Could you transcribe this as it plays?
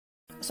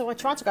So I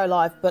tried to go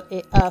live, but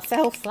it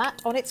fell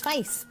flat on its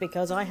face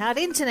because I had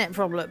internet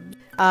problems.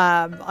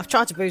 I've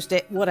tried to boost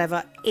it,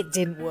 whatever, it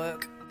didn't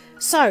work.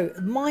 So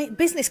my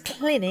business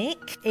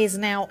clinic is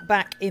now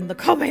back in the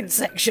comment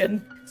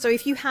section. So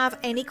if you have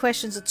any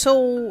questions at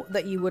all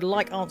that you would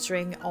like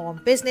answering on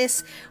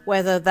business,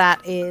 whether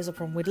that is a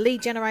problem with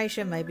lead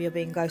generation, maybe you're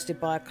being ghosted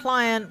by a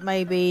client,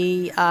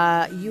 maybe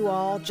you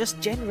are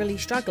just generally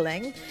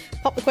struggling,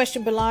 pop the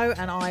question below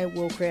and I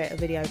will create a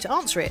video to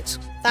answer it.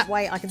 That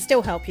way I can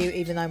still help you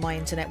even though my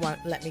internet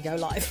won't let me go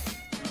live.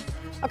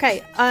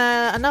 Okay,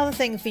 another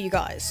thing for you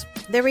guys.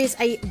 There is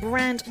a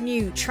brand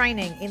new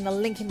training in the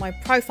link in my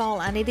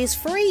profile and it is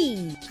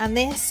free. And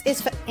this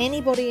is for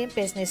anybody in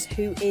business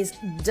who is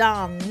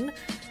done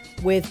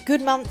with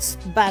good months,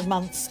 bad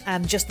months,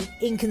 and just the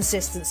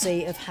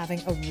inconsistency of having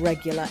a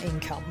regular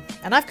income.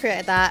 And I've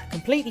created that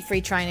completely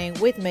free training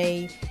with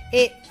me.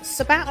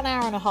 It's about an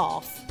hour and a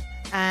half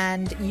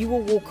and you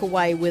will walk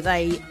away with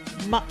a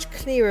much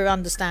clearer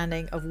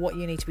understanding of what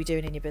you need to be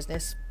doing in your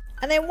business.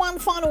 And then one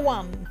final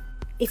one.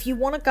 If you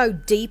want to go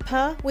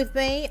deeper with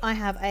me, I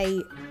have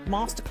a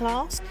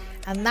masterclass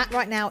and that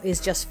right now is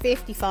just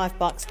 55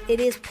 bucks. It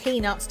is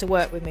peanuts to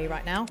work with me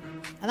right now.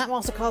 And that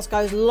masterclass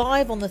goes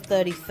live on the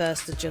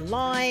 31st of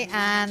July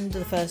and the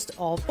 1st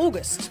of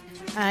August.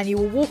 And you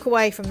will walk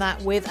away from that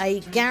with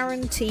a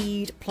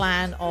guaranteed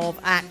plan of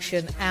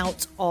action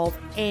out of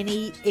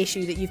any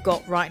issue that you've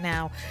got right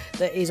now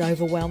that is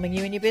overwhelming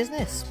you in your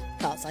business.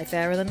 Can't say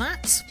fairer than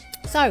that.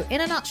 So,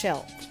 in a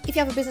nutshell, if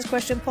you have a business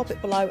question, pop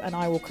it below and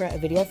I will create a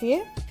video for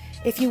you.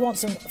 If you want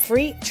some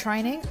free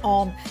training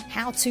on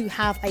how to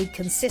have a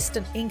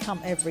consistent income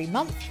every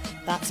month,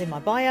 that's in my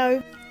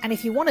bio. And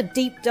if you want a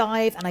deep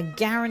dive and a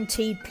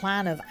guaranteed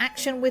plan of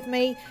action with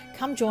me,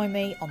 come join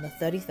me on the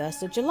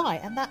 31st of July.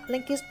 And that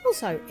link is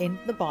also in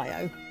the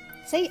bio.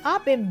 See,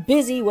 I've been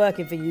busy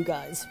working for you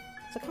guys,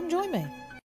 so come join me.